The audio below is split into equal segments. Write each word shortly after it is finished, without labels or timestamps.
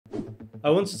I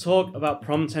want to talk about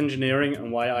prompt engineering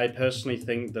and why I personally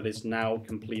think that it's now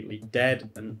completely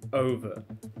dead and over.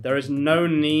 There is no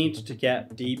need to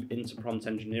get deep into prompt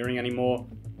engineering anymore.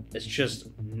 It's just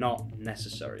not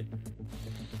necessary.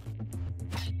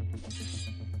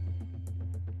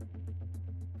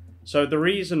 So the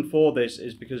reason for this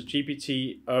is because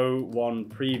GPT-o1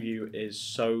 preview is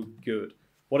so good.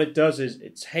 What it does is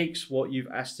it takes what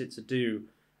you've asked it to do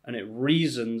and it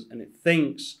reasons and it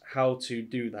thinks how to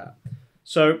do that.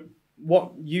 So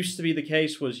what used to be the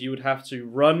case was you would have to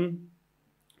run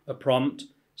a prompt,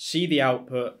 see the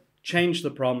output, change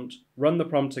the prompt, run the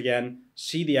prompt again,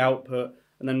 see the output,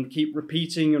 and then keep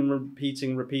repeating and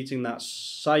repeating that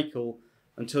cycle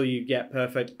until you get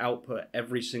perfect output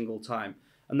every single time.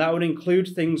 And that would include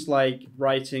things like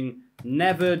writing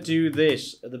never do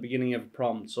this at the beginning of a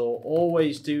prompt, or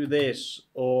always do this,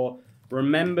 or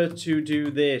remember to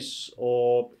do this,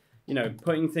 or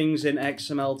putting things in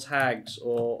XML tags,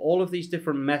 or all of these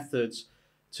different methods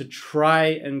to try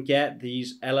and get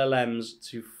these LLMs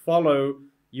to follow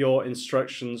your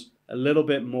instructions a little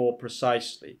bit more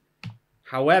precisely.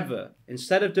 However,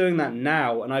 instead of doing that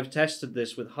now, and I've tested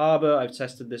this with Harbor, I've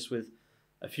tested this with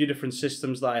a few different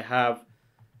systems that I have.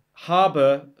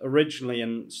 Harbor originally,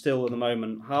 and still at the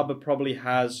moment, Harbor probably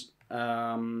has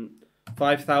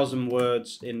 5,000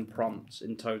 words in prompts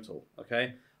in total,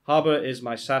 okay? Harbor is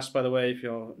my SaaS, by the way, if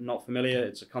you're not familiar.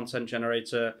 It's a content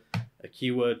generator, a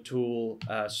keyword tool,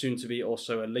 soon to be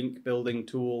also a link building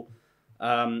tool,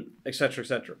 etc.,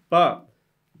 etc. But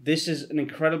this is an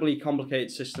incredibly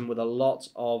complicated system with a lot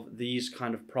of these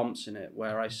kind of prompts in it,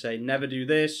 where I say never do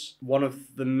this. One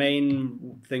of the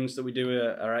main things that we do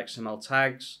are XML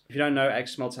tags. If you don't know,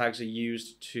 XML tags are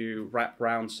used to wrap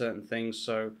around certain things,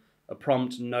 so a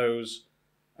prompt knows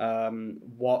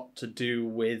what to do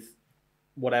with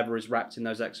whatever is wrapped in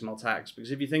those XML tags.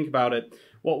 Because if you think about it,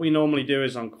 what we normally do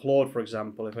is on Claude, for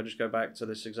example, if I just go back to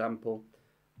this example,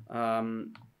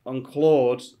 on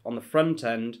Claude, on the front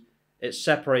end, it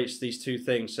separates these two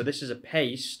things. So this is a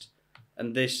paste,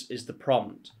 and this is the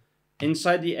prompt.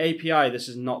 Inside the API, this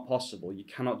is not possible. You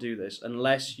cannot do this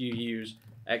unless you use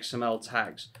XML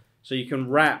tags. So you can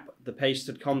wrap the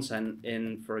pasted content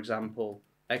in, for example,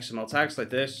 XML tags like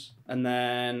this, and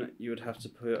then you would have to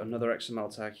put another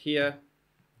XML tag here,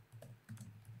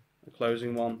 a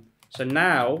closing one. So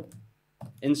now,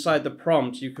 inside the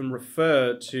prompt, you can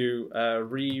refer to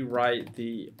rewrite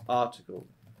the article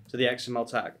to the XML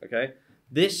tag, okay?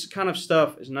 This kind of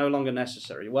stuff is no longer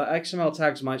necessary. Well, XML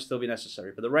tags might still be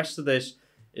necessary, but the rest of this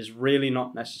is really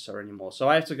not necessary anymore. So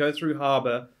I have to go through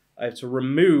Harbor, I have to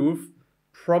remove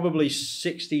probably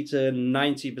 60 to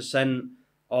 90%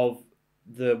 of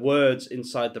the words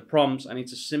inside the prompts. I need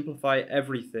to simplify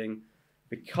everything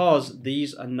because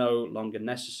these are no longer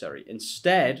necessary.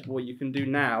 Instead, what you can do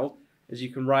now is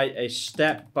you can write a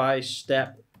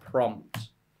step-by-step prompt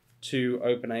to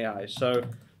OpenAI. So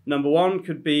number one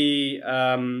could be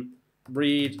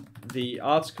read the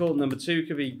article. Number two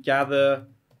could be gather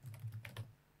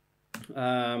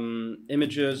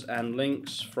images and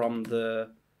links from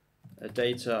the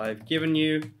data I've given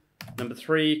you. Number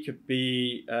three could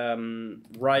be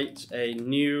write a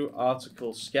new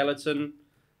article skeleton.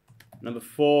 Number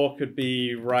four could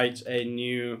be write a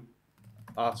new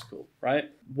article,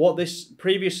 right?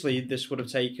 Previously, this would have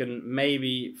taken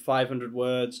maybe 500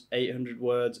 words, 800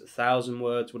 words, 1,000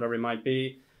 words, whatever it might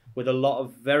be, with a lot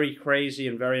of very crazy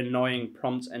and very annoying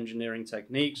prompt engineering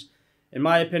techniques. In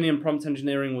my opinion, prompt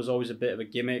engineering was always a bit of a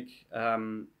gimmick,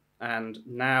 and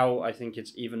now I think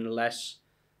it's even less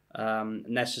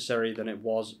necessary than it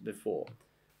was before.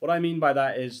 What I mean by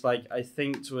that is, like, I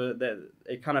think that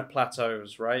it kind of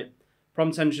plateaus, right?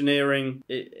 Prompt engineering,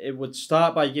 it would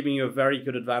start by giving you a very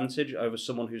good advantage over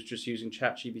someone who's just using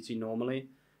ChatGPT normally,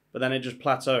 but then it just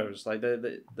plateaus. Like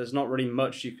there's not really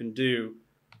much you can do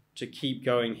to keep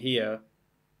going here,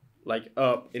 like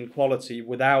up in quality,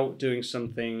 without doing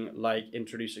something like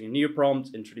introducing a new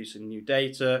prompt, introducing new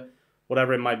data,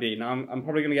 whatever it might be. Now, I'm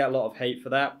probably going to get a lot of hate for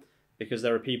that because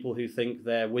there are people who think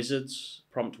they're wizards,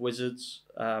 prompt wizards,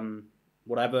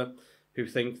 whatever, who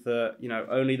think that,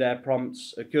 only their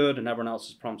prompts are good and everyone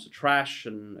else's prompts are trash,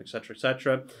 and etc.,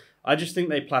 etc. I just think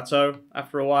they plateau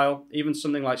after a while. Even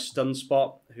something like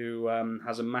StunSpot, who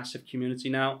has a massive community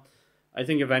now, I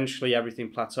think eventually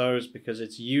everything plateaus because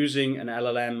it's using an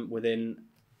LLM within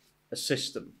a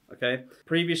system, okay?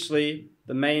 Previously,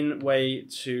 the main way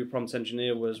to prompt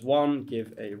engineer was one,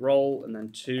 give a role, and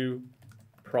then two,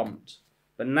 prompt.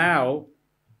 But now,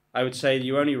 I would say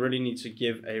you only really need to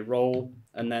give a role,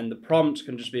 and then the prompt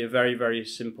can just be a very, very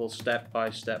simple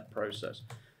step-by-step process.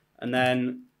 And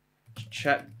then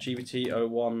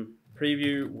ChatGPT-o1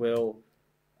 preview will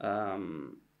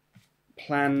plan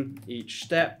each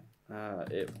step.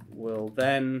 It will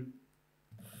then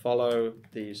follow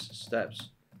these steps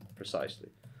precisely.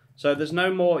 So there's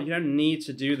no more, you don't need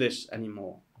to do this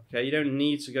anymore. Okay, you don't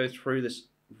need to go through this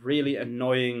really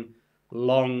annoying,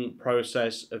 long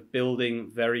process of building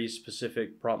very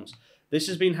specific prompts. This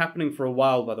has been happening for a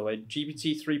while, by the way.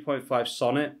 GPT 3.5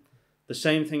 Sonnet, the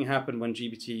same thing happened when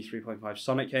GPT 3.5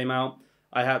 Sonnet came out.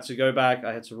 I had to go back,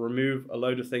 I had to remove a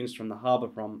load of things from the Harbor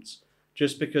prompts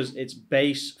just because its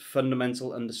base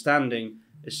fundamental understanding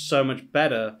is so much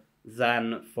better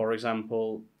than, for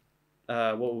example,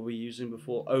 what were we using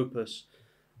before? Opus.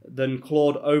 Than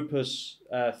Claude Opus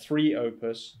 3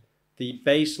 Opus. The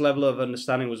base level of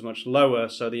understanding was much lower,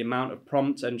 so the amount of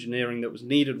prompt engineering that was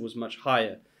needed was much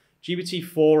higher.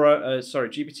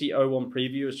 GPT-01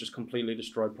 Preview has just completely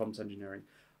destroyed prompt engineering.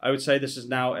 I would say this is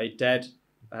now a dead,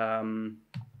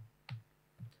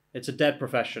 it's a dead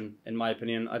profession, in my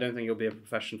opinion. I don't think it'll be a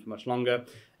profession for much longer.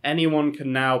 Anyone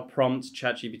can now prompt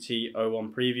ChatGPT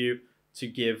 01 Preview to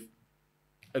give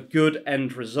a good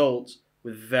end result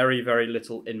with very, very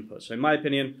little input. So in my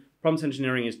opinion, prompt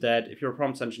engineering is dead. If you're a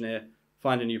prompt engineer,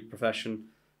 find a new profession.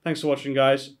 Thanks for watching,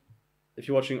 guys. If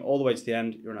you're watching all the way to the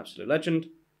end, you're an absolute legend.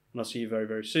 And I'll see you very,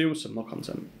 very soon with some more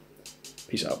content.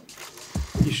 Peace out.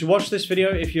 You should watch this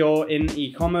video if you're in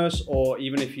e-commerce, or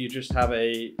even if you just have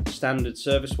a standard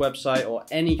service website or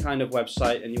any kind of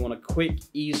website and you want a quick,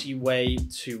 easy way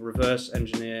to reverse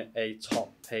engineer a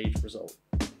top page result.